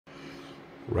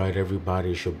Right,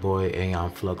 everybody, it's your boy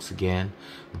Aeon Flux again.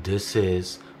 This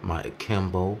is my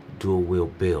Akimbo dual wheel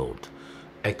build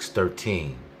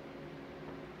X13.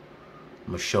 I'm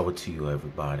gonna show it to you,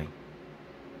 everybody.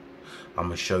 I'm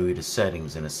gonna show you the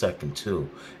settings in a second too,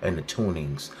 and the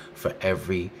tunings for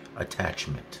every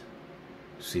attachment.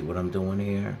 See what I'm doing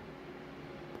here?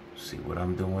 See what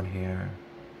I'm doing here?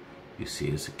 You see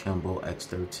it's Akimbo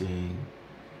X13,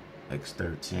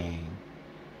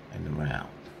 and around.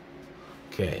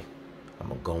 Okay, I'm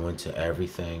gonna go into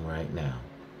everything right now.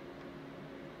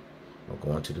 I'm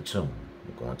going to the tune.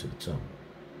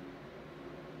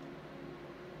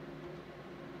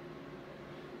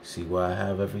 See where I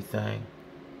have everything?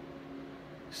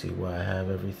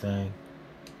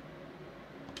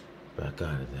 Back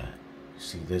out of that.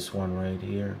 See this one right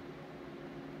here?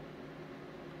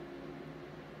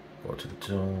 Go to the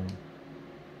tune.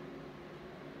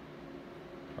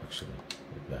 Actually,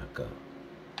 back up.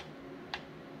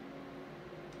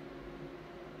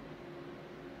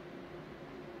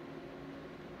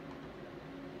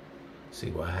 See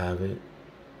where I have it?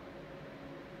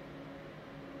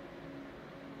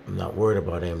 I'm not worried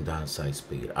about aim down sight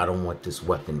speed. I don't want this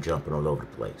weapon jumping all over the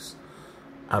place.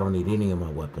 I don't need any of my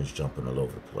weapons jumping all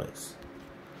over the place.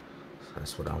 So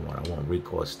that's what I want. I want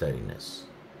recoil steadiness.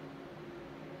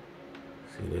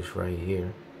 See this right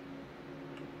here?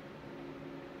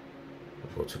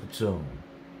 Go to the tune.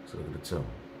 So look at the tune.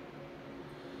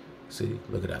 See,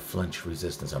 look at that flinch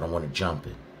resistance. I don't want to jump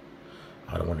it.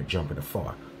 I don't want to jump in the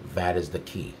far. That is the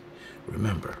key.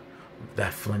 Remember,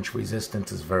 that flinch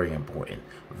resistance is very important.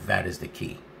 That is the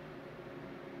key.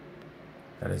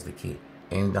 That is the key.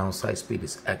 Aim down sight speed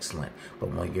is excellent,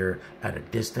 but when you're at a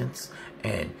distance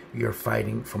and you're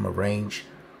fighting from a range,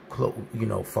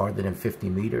 farther than 50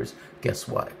 meters, guess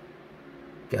what?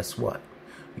 Guess what?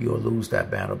 You'll lose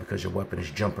that battle because your weapon is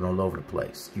jumping all over the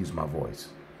place. Excuse my voice.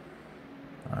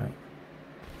 All right.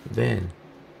 Then,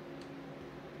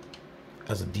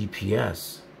 as a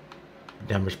DPS,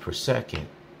 damage per second,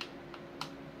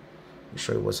 let me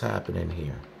show you what's happening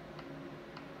here.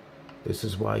 This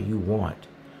is why you want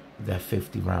that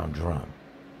 50 round drum.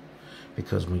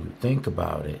 Because when you think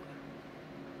about it,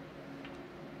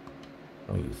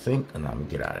 and I'm gonna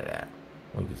get out of that.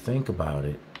 When you think about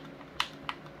it,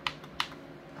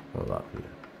 hold up here.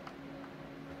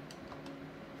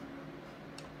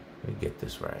 Let me get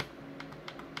this right.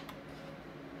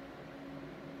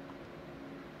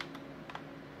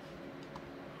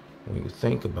 When you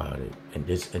think about it, and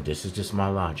this is just my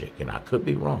logic, and I could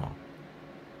be wrong,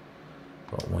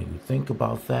 but when you think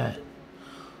about that,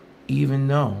 even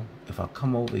though if I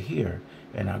come over here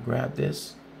and I grab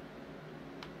this,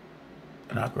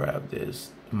 my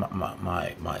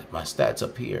stats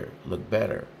up here look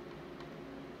better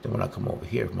than when I come over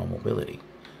here with my mobility.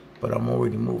 But I'm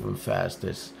already moving fast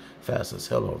as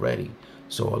hell already.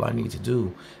 So all I need to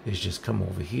do is just come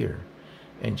over here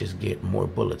and just get more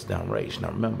bullets down range. Now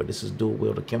remember, this is dual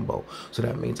wield akimbo. So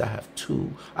that means I have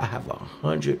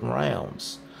 100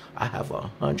 rounds. I have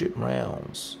 100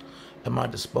 rounds at my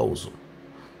disposal.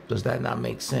 Does that not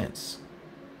make sense?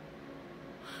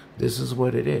 This is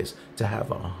what it is, to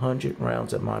have 100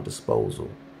 rounds at my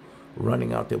disposal,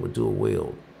 running out there with dual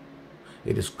wield.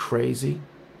 It is crazy.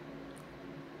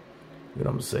 You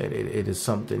know what I'm saying? It is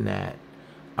something that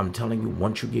I'm telling you,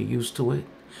 once you get used to it,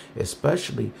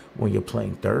 especially when you're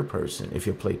playing third person. If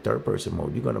you play third person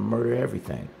mode, you're going to murder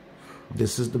everything.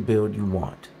 This is the build you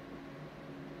want,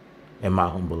 in my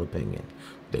humble opinion.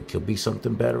 There could be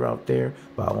something better out there,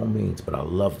 by all means, but I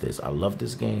love this. I love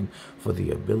this game for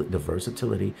the ability, the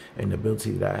versatility, and the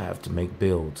ability that I have to make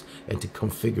builds and to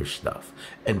configure stuff.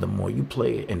 And the more you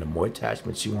play it and the more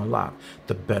attachments you unlock,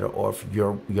 the better off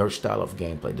your style of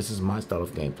gameplay. This is my style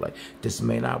of gameplay. This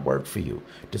may not work for you.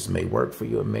 This may work for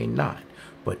you, it may not.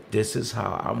 But this is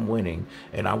how I'm winning,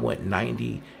 and I went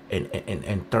 90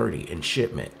 and 30 in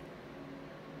shipment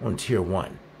on tier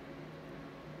 1.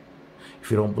 If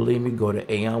you don't believe me, go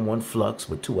to Aeon 1 Flux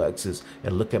with 2 X's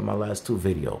and look at my last 2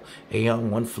 videos.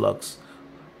 Aeon 1 Flux,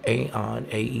 Aeon,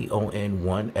 A-E-O-N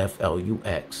 1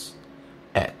 F-L-U-X,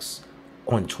 X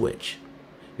on Twitch.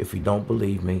 If you don't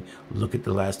believe me, look at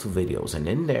the last 2 videos. And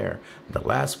in there, the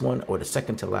last one or the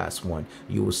second to last one,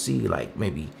 you will see like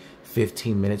maybe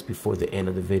 15 minutes before the end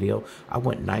of the video, I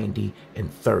went 90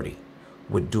 and 30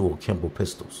 with dual Akimbo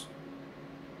pistols.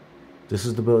 This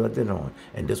is the build I did on.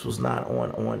 And this was not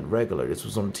on regular. This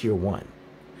was on tier 1.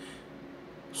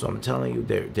 So I'm telling you,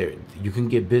 you can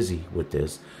get busy with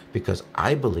this, because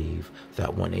I believe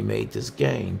that when they made this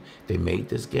game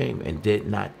and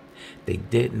they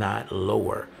did not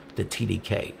lower the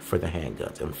TDK for the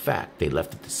handguns. In fact, they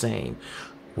left it the same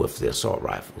with the assault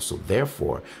rifle. So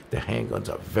therefore, the handguns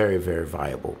are very, very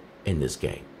viable in this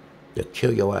game. They'll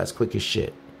kill your ass quick as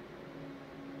shit.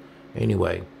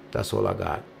 Anyway, that's all I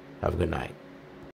got. Have a good night.